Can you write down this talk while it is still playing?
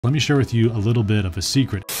Let me share with you a little bit of a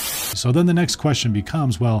secret. So then the next question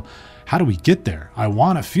becomes, well, how do we get there? I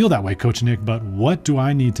want to feel that way, Coach Nick, but what do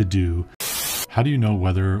I need to do? How do you know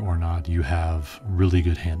whether or not you have really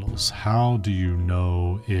good handles? How do you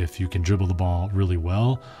know if you can dribble the ball really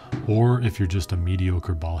well or if you're just a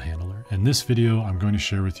mediocre ball handler? In this video, I'm going to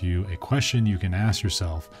share with you a question you can ask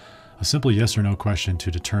yourself, a simple yes or no question to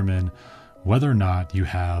determine whether or not you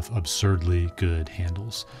have absurdly good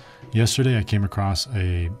handles. Yesterday, I came across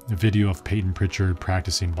a video of Peyton Pritchard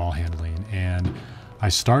practicing ball handling, and I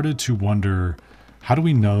started to wonder, how do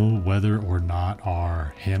we know whether or not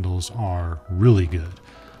our handles are really good?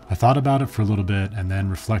 I thought about it for a little bit and then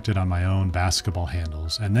reflected on my own basketball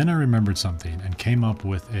handles. And then I remembered something and came up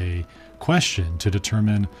with a question to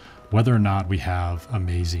determine whether or not we have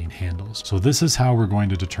amazing handles. So this is how we're going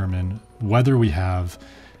to determine whether we have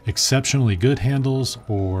exceptionally good handles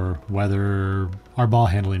or whether our ball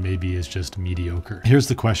handling maybe is just mediocre. Here's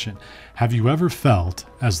the question. Have you ever felt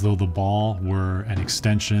as though the ball were an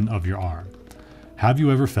extension of your arm? Have you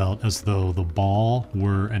ever felt as though the ball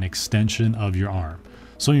were an extension of your arm?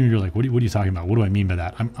 Some of you are like, what are you talking about? What do I mean by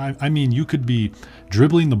that? I mean, you could be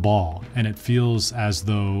dribbling the ball and it feels as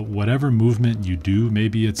though whatever movement you do,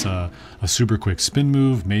 maybe it's a super quick spin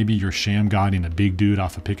move, maybe you're sham guarding a big dude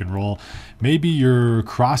off a pick and roll, maybe you're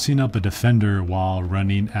crossing up a defender while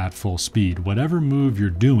running at full speed. Whatever move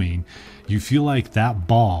you're doing, you feel like that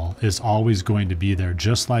ball is always going to be there,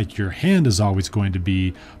 just like your hand is always going to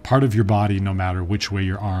be part of your body no matter which way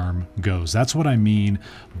your arm goes. That's what I mean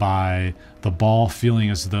by the ball feeling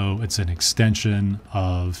as though it's an extension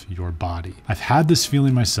of your body. I've had this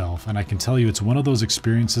feeling myself, and I can tell you it's one of those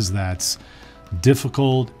experiences that's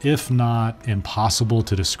difficult, if not impossible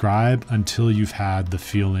to describe until you've had the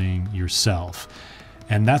feeling yourself.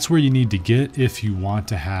 And that's where you need to get if you want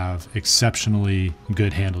to have exceptionally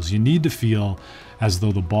good handles. You need to feel as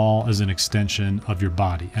though the ball is an extension of your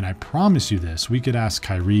body. And I promise you this, we could ask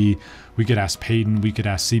Kyrie, we could ask Peyton, we could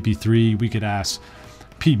ask CP3, we could ask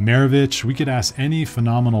Pete Maravich, we could ask any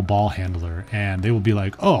phenomenal ball handler, and they will be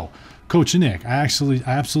like, oh, Coach Nick, I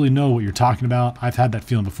absolutely know what you're talking about. I've had that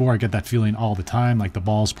feeling before. I get that feeling all the time, like the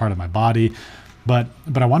ball is part of my body. But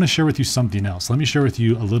I want to share with you something else. Let me share with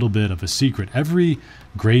you a little bit of a secret. Every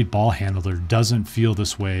great ball handler doesn't feel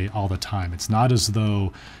this way all the time. It's not as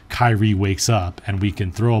though Kyrie wakes up and we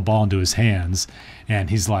can throw a ball into his hands and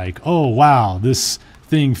he's like, oh, wow, this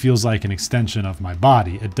thing feels like an extension of my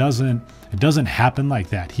body. It doesn't happen like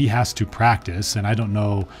that. He has to practice, and I don't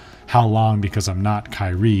know how long because I'm not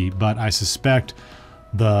Kyrie, but I suspect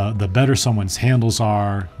the better someone's handles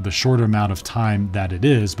are, the shorter amount of time that it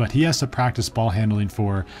is, but he has to practice ball handling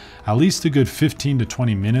for at least a good 15 to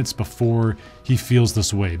 20 minutes before he feels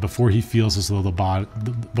this way, before he feels as though the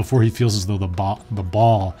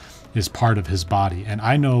ball is part of his body. And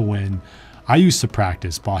I know when I used to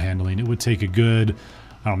practice ball handling, it would take a good,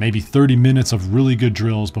 I don't know, maybe 30 minutes of really good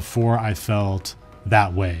drills before I felt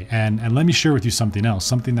that way. And let me share with you something else,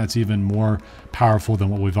 something that's even more powerful than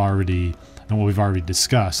what we've already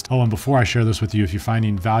discussed. Oh, and before I share this with you, if you're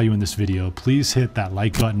finding value in this video, please hit that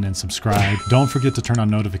like button and subscribe. Don't forget to turn on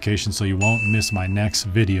notifications so you won't miss my next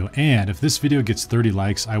video. And if this video gets 30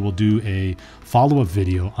 likes, I will do a follow-up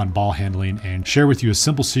video on ball handling and share with you a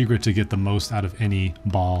simple secret to get the most out of any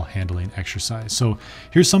ball handling exercise. So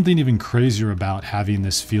here's something even crazier about having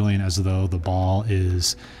this feeling as though the ball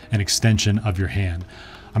is an extension of your hand.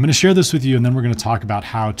 I'm going to share this with you, and then we're going to talk about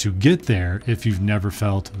how to get there if you've never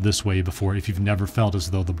felt this way before, if you've never felt as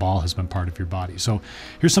though the ball has been part of your body. So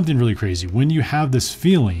here's something really crazy. When you have this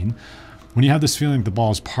feeling the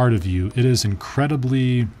ball is part of you, it's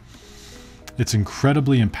incredibly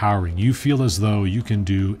empowering. You feel as though you can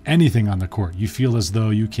do anything on the court. You feel as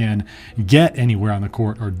though you can get anywhere on the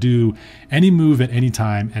court or do any move at any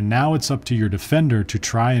time. And now it's up to your defender to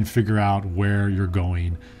try and figure out where you're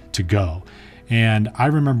going to go. And I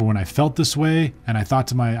remember when I felt this way, and I thought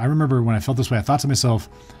to myself,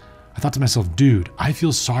 dude, I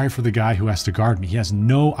feel sorry for the guy who has to guard me. He has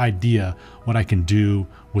no idea what I can do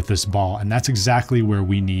with this ball. And that's exactly where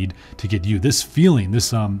we need to get you. This feeling,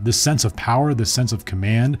 this sense of power, this sense of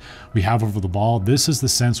command we have over the ball, this is the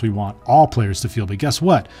sense we want all players to feel. But guess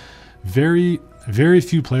what? Very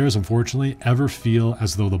few players, unfortunately, ever feel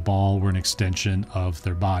as though the ball were an extension of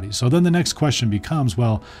their body. So then the next question becomes,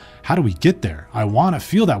 well, how do we get there? I want to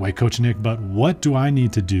feel that way, Coach Nick, but what do I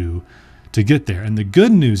need to do to get there? And the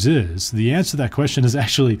good news is the answer to that question is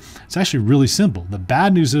it's actually really simple. The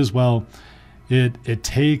bad news is, well, It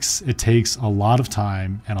takes a lot of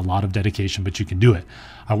time and a lot of dedication, but you can do it.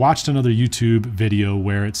 I watched another YouTube video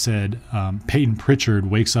where it said Peyton Pritchard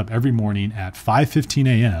wakes up every morning at 5:15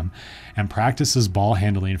 a.m. and practices ball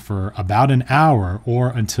handling for about an hour or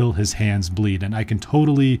until his hands bleed. And I can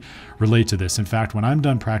totally relate to this. In fact, when I'm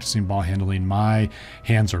done practicing ball handling, my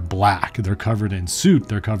hands are black. They're covered in soot,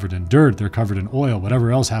 they're covered in dirt, they're covered in oil,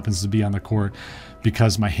 whatever else happens to be on the court,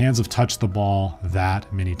 because my hands have touched the ball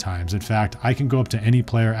that many times. In fact, I can go up to any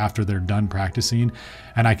player after they're done practicing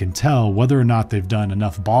and I can tell whether or not they've done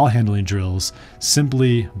enough ball handling drills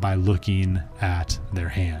simply by looking at their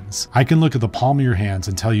hands. I can look at the palm of your hands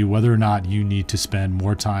and tell you whether or not you need to spend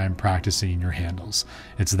more time practicing your handles.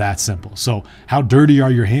 It's that simple. So how dirty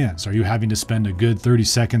are your hands? Are you having to spend a good 30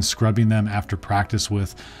 seconds scrubbing them after practice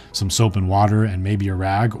with some soap and water and maybe a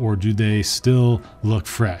rag, or do they still look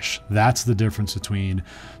fresh? That's the difference between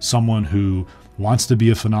someone who wants to be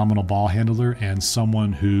a phenomenal ball handler and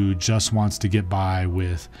someone who just wants to get by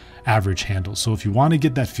with average handles. So if you want to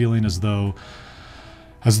get that feeling as though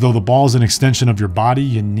the ball is an extension of your body,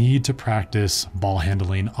 you need to practice ball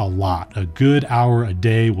handling a lot. A good hour a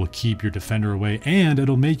day will keep your defender away, and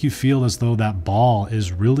it'll make you feel as though that ball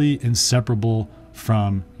is really inseparable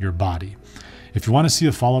from your body. If you want to see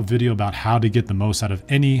a follow-up video about how to get the most out of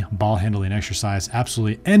any ball handling exercise,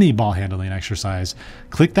 absolutely any ball handling exercise,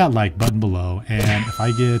 click that like button below. And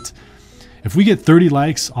if we get 30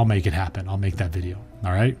 likes, I'll make it happen. I'll make that video.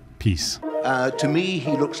 All right. Peace. To me,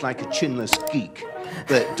 he looks like a chinless geek.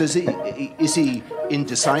 But is he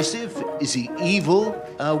indecisive? Is he evil?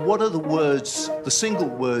 What are the single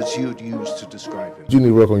words you'd use to describe him? You need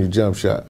to work on your jump shot.